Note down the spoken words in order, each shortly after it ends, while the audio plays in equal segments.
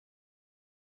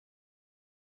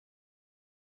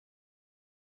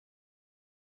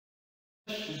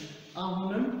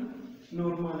አሁንም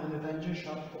ኖርማል and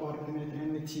tangential coordinate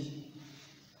nt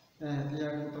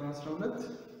ጥያቄ ቁጥር 12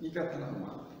 ይቀጥላል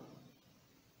ማለት ነው።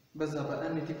 በዛ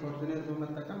በnt coordinate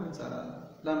በመጠቀም እንሰራለን።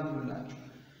 ለምንላችሁ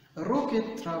a rocket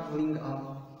traveling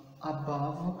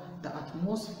above the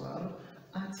atmosphere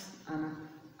at an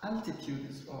altitude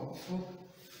of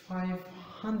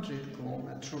 500 km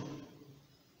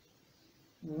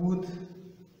would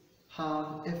have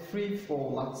a free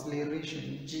fall acceleration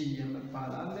g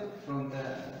from the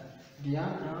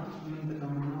diagram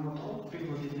free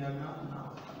body diagram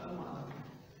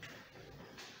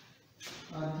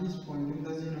at this point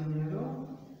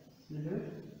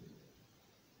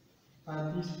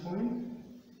at this point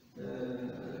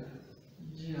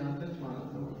g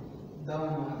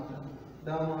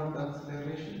downward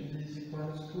acceleration g is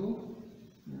equals to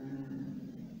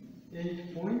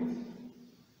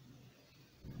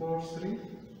 8.43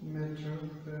 meter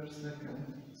per second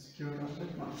square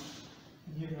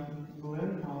given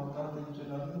when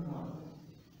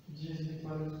g is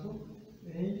equals to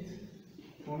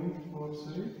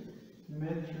 8.43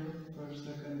 meter per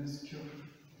second square.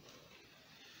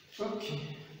 Okay,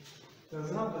 does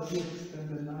not extend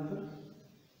another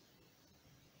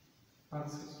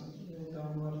axis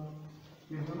downward.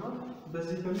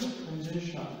 በዚህ ደግሞ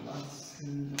tangential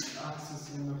axis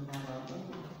እንባላለን።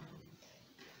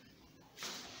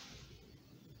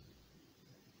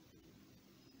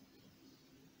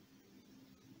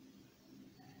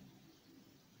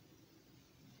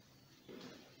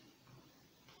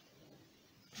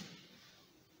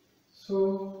 So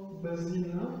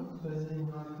በዚህና በዚህ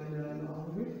መካከል ያለው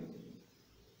አንግል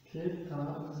ቴታ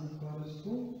is equals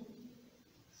to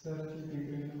 30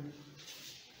 degree ነው።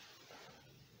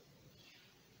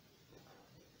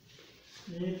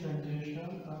 ይህ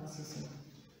tangential axis ነው።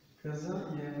 ከዛ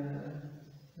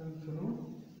የእንትኑ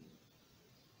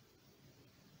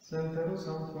ሴንተሩ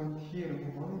some point here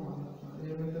መሆኑ ማለት ነው።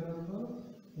 ይህ ምንድን ነው?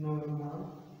 ኖርማል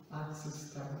axis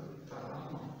ተብሎ ይጠራል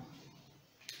ማለት ነው።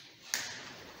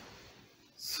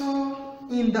 So,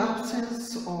 in the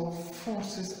absence of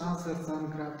forces other than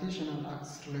gravitational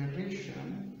acceleration,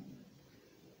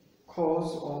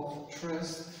 cause of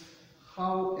thrust,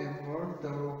 however, the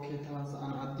rocket has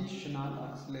an additional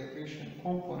acceleration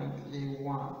component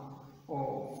A1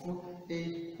 of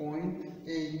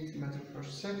 8.8 meters per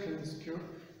second square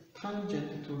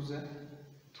tangent to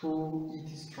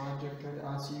its trajectory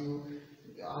as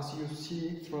you see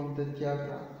from the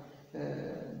diagram.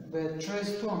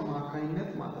 በትረስቱ አማካኝነት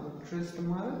ማለት ነው። ትረስት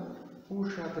ማለት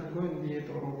ፑሽ አድርጎ እንዲሄድ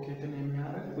ሮኬትን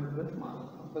የሚያደርግ ጉልበት ማለት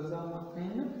ነው። በዛ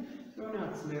አማካኝነት የሆነ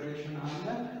አክሰለሬሽን አለ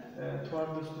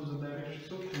towards to the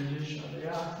direction of tangential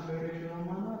ያ አክሰለሬሽን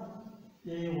ማለት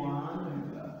a1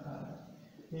 እንላታለን።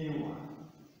 a1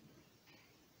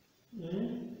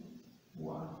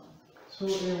 so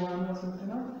a1 ስንት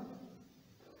ነው?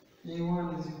 a1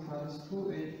 is equals to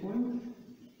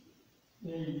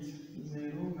 8.80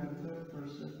 meter per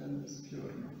second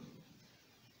square ነው።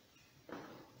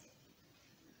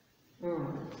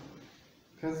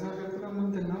 ከዛ ቀጥሎ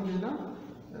ምንድን ነው ሌላ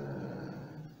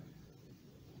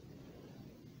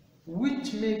which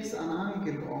makes an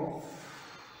angle of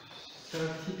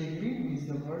 30 degree with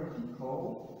the vertical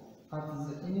at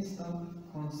the instant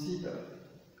considered.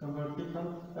 ከቨርቲካል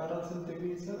ጋር ስንት ዲግሪ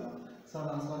ይሰራል?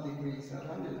 30 ዲግሪ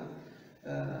ይሰራል ይላል።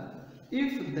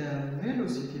 If the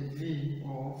velocity v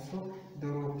of the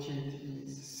rocket is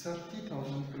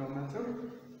 30,000 km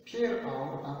per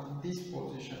hour at this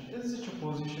position, this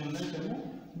position ላይ ደግሞ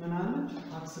ምን አለች?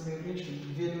 acceleration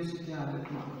velocity አለች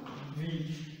ማለት ነው።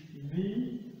 v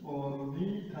or v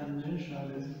tangential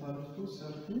is equals to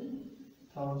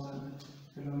 30,000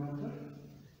 km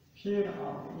per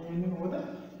hour ይህንን ወደ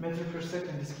ሜትር ፐር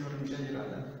ሰከንድ ስኩዌር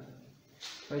እንቀይራለን።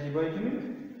 by dividing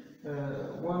 1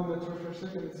 meter per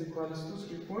second is equals to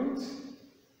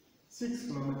 3.6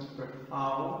 km per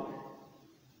hour.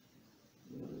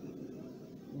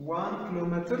 1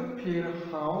 kilometer per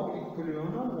hour equal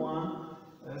to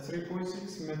 3.6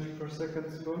 meter per second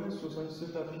ስለሆነ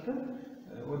ሶሳይት አፕሊካል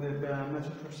ወደ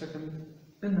በሜትር ፐር ሰከንድ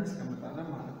እናስቀምጣለን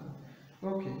ማለት ነው።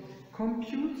 ኦኬ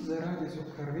compute the radius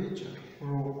of curvature.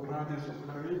 radius of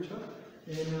curvature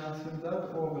ይሄን አስንታት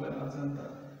ኦ ብለን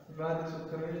አስንታት radius of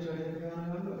curvature ያለው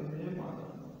ይሄ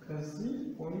ማለት ነው። ከዚህ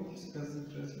ፖይንት እስከዚህ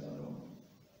ድረስ ያለው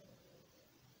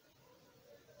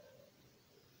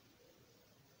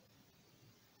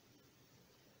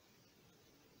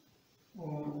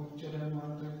ኦር ውጭ ላይ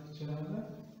ማድረግ ትችላለህ።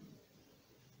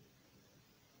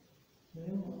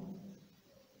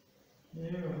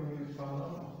 ይሄ ነው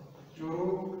የሚባለው ጆሮ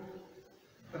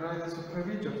radius of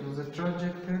curvature so the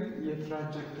trajectory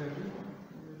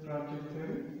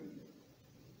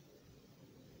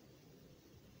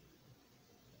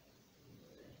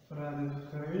radius of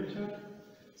curvature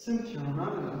ስንት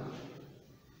ይሆናል?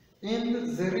 And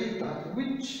the rate at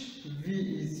which v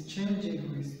is changing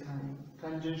with time,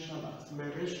 tangential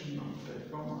acceleration of the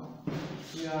former.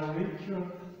 We are required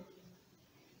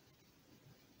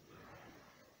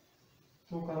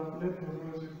to calculate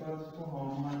rho is equals to how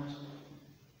much,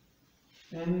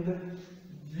 and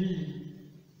v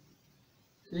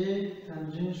a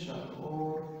tangential or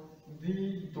v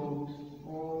dot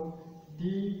or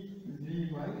dv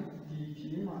by dt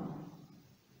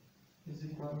is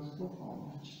equals to how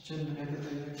much?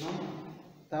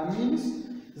 That means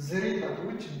the rate at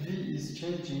which v is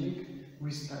changing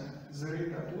with time. The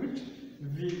rate at which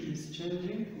v is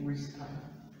changing with time.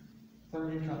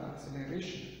 Tangential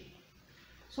acceleration.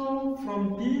 So from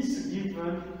this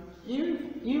given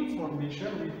information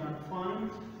we can find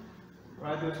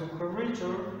radius of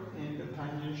curvature and the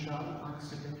tangential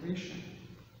acceleration.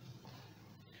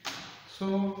 So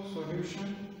solution.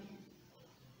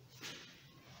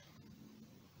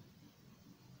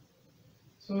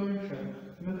 Solution.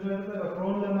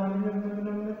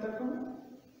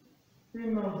 We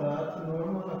know that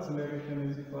normal acceleration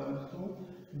is equal to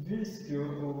v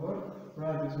square over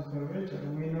radius of curvature.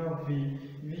 We know v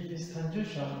is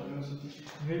tangential velocity.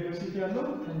 Velocity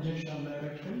alone tangential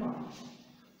direction.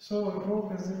 So rho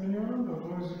is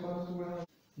equal to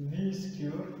v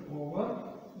square over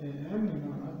am.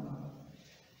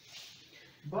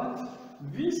 But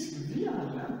v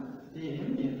alone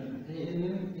am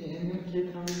kit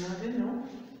ነው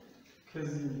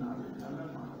ከዚህ እናገኛለን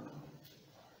ማለት ነው።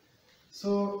 So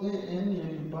an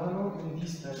የሚባለው in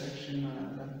this direction ነው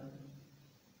ያለን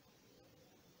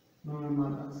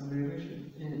normal acceleration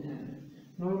an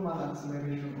normal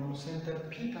acceleration or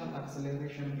centripetal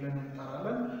acceleration ብለን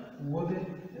እንጠራለን። ወደ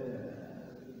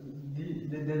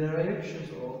the directions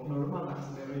of normal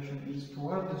acceleration is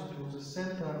towards to the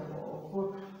center of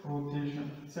rotation,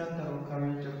 center of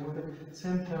curvature, ወደ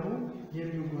ሴንተሩ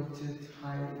የሚጎትት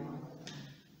ኃይል ማለት ነው።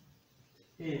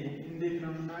 እንዴት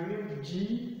ነው የምናገኘው? g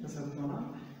ተሰጥቶናል።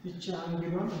 እቺ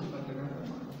አንግሏን እንፈልጋለን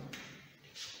ማለት ነው።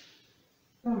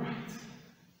 ኦልራይት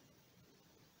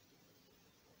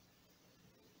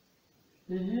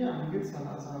ይሄ አንግል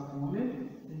 30 ከሆነ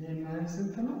ይሄ ማለት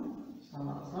ስንት ነው?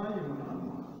 30 ይሆናል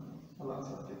ማለት ነው።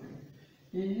 30 ዲግሪ።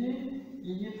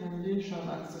 ይሄ ታንጀንሻል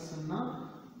አክሲስ እና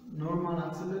ኖርማል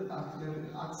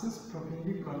አክሲስ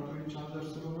ፐርፔንዲኩላር ቱ ኢች አዘር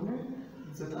ስለሆነ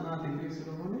 90 ዲግሪ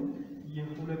ስለሆነ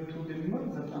የሁለቱ ድምር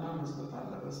 90 መስጠት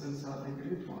አለበት። 60 ዲግሪ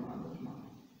ትሆናለች ማለት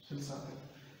ነው። 60 ዲግሪ።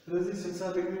 ስለዚህ 60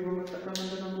 ዲግሪ በመጠቀም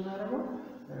ምንድነው የምናደርገው?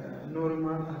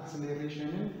 ኖርማል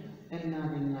አክሰሌሬሽንን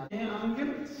እናገኛለን። ይሄ አንግል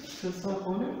 60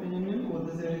 ከሆነ ይሄንን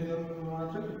ወደዚህ ሪቨርስ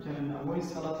በማድረግ ይችላል ወይ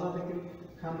 30 ዲግሪ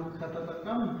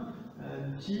ከተጠቀም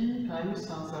g ታይምስ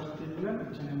ሳንሰርቲ ብለን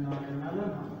ይችላል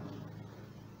እናገኛለን ማለት ነው።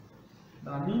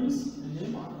 that means ይሄ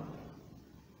ማለት ነው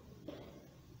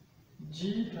g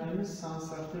times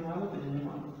ሳንሰርቲ ማለት ይሄ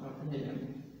ማለት ነው። ይሄ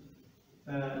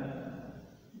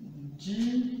g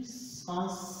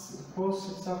ሳንስ ኮስ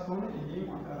 60 ከሆነ ይሄ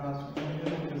ማለት ራሱ ይሄንን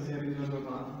ከዚህ ሪዞልቭ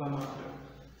በማድረግ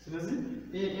ስለዚህ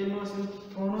a ማለት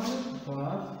ትሆናለች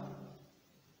but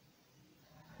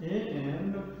a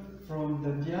from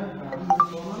the diagram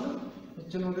ትሆናለች።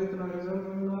 እቺን ወዴት ነው ሪዞልቭ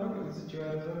የምናደርገው? እዚህ ጋር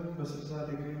ሪዞልቭ በ60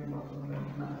 ዲግሪ ማለት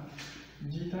ነው።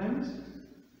 g times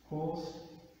cos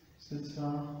 60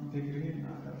 degree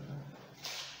እናደርጋለን።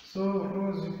 So rho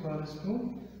is equals to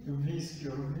v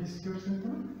square. v square ስንት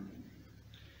ነው?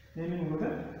 ይሄንን ወደ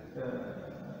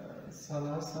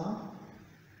 30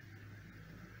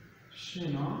 ሺህ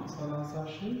ነው። 30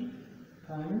 ሺህ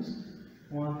times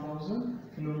 1000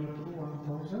 ኪሎ ሜትር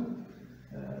 1000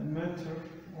 ሜትር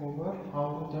ኦቨር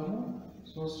አወር ደግሞ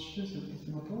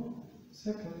 3600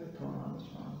 ሰከንድ ትሆናለች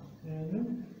ማለት ነው። ይሄንን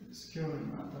ስኩዌር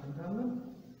እናደርጋለን።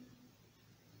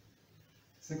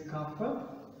 ሲካፈል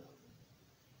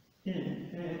ይሄ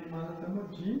ማለት ደግሞ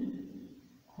g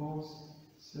cos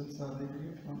 60 ዲግሪ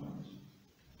ትሆናለች።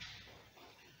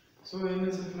 ሶ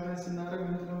ይሄንን ሲምፕሊፋይ ስናደርግ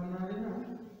ምንድን ነው የምናገኘው?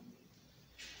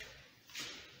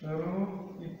 rho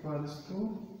equals to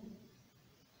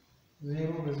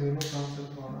 0 በ0 ካንሰል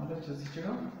ትሆናለች። እዚህ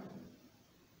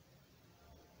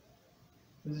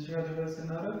ጋር ድረስ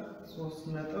ስናደርግ 3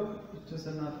 ነጥብ እቺ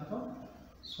ስናጠፋ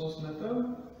 3 ነጥብ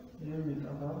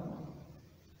የሚጠፋው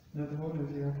ነጥቡን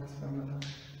እዚህ ጋር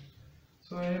ታስቀምጣለህ።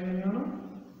 ሶ ይሄ የሚሆነው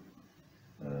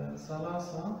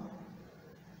 30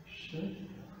 ሺህ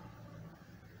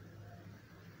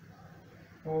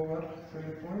over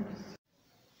 3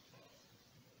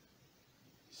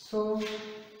 So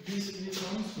this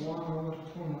becomes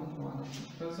 1/2 ማለት ነው።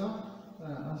 ከዛ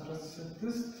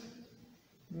 16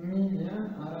 ሚሊዮን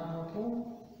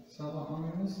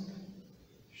 475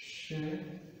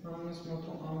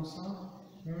 550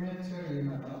 ሜትር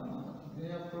ይመጣል ማለት ነው። ይህ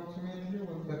አፕሮክሲሜትሊ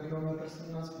በኪሎ ሜትር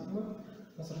ስናስቀምጥ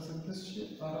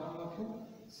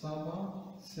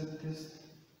 16476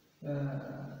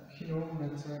 ኪሎ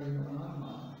ሜትር ይሆናል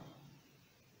ማለት ነው።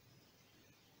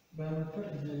 በሜትር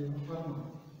እየይሆናል ነው።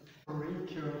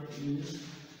 Curvature is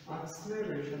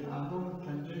acceleration along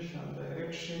tangential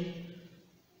direction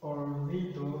or v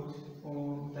dot or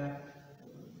the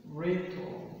rate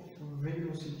of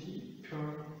velocity per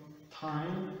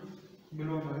time ብሎ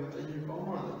ነው የጠየቀው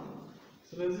ማለት ነው።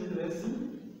 ስለዚህ ለዚህ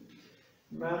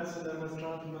መልስ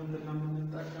ለመስራት ምንድን ነው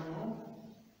የምንጠቀመው?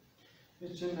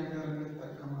 ይችን ነገር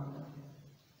እንጠቀማለን።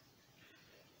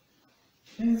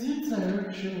 In this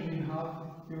direction we have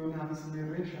የሆነ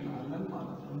acceleration አለን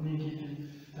ማለት ነው። ኔጌቲቭ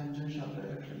ታንጀንሻል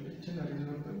ዳይሬክሽን ይችን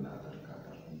ሪዞልቭ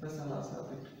እናደርጋታለን በ30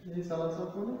 ዲግሪ። ይሄ 30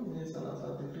 ከሆነ ይሄ 30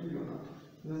 ዲግሪ ይሆናል።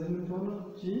 ስለዚህ ምን ሆነ?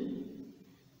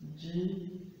 ጂ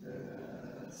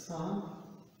ሳን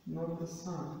ኖት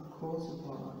ሳን ኮስ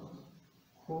ትሆናለች።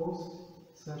 ኮስ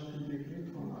 30 ዲግሪ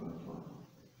ትሆናለች ማለት ነው።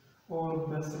 ኦር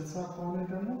በ60 ከሆነ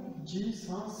ደግሞ ጂ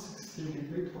ሳን 60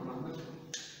 ዲግሪ ትሆናለች።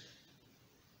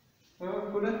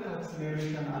 ሁለት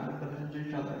አክስሌሬሽን አለ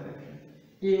በታንጀንሻል ዳይሬክሽን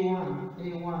A1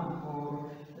 or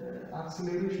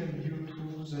acceleration due to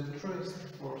the thrust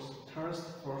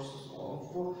forces of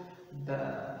the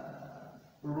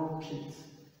rocket.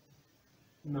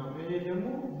 Now, ይሄ ደግሞ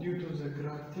due to the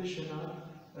gravitational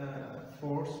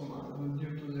force ማለት ነው።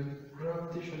 due to the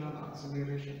gravitational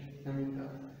acceleration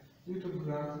due to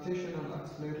gravitational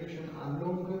acceleration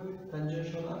along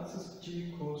tangential axis G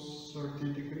cos 30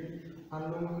 degree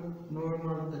along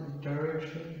normal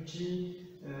direction G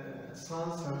sin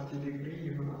 30 degree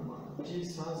ይሆናል ማለት ነው። G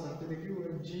sin 30 degree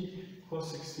ወይም G cos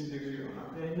 60 degree ይሆናል።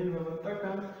 ይህንን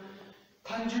በመጠቀም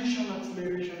tangential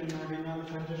acceleration እናገኛለን።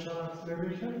 tangential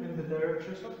acceleration in the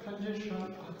directions of tangential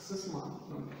axis ማለት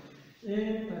ነው።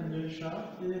 tangential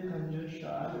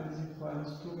is equals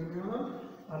to የሚሆነው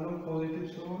along positive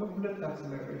ስለሆነ ሁለት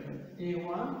acceleration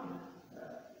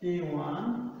A1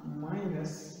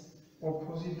 minus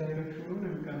opposite direction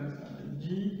እንቀንሳለን G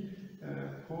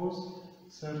cos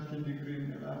 30 degree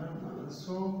እንላለን ማለት ነው።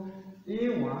 So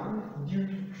A1 due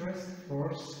to thrust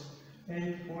force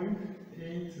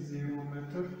 8.80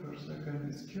 meter per second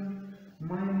square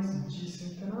minus G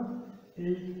ስንት ነው?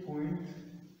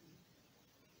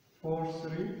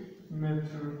 8.43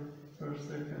 meter per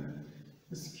second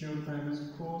square times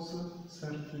cos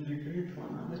 30 degree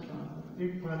ትሆናለች ማለት ነው።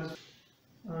 equals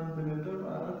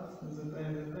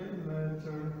 1.499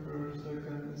 meter per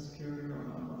second square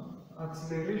ይሆናል ማለት ነው።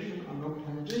 Acceleration along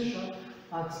tangential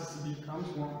axis becomes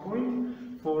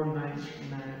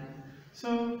 1.499. So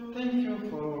thank you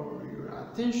for your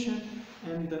attention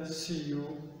and see you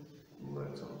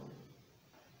later.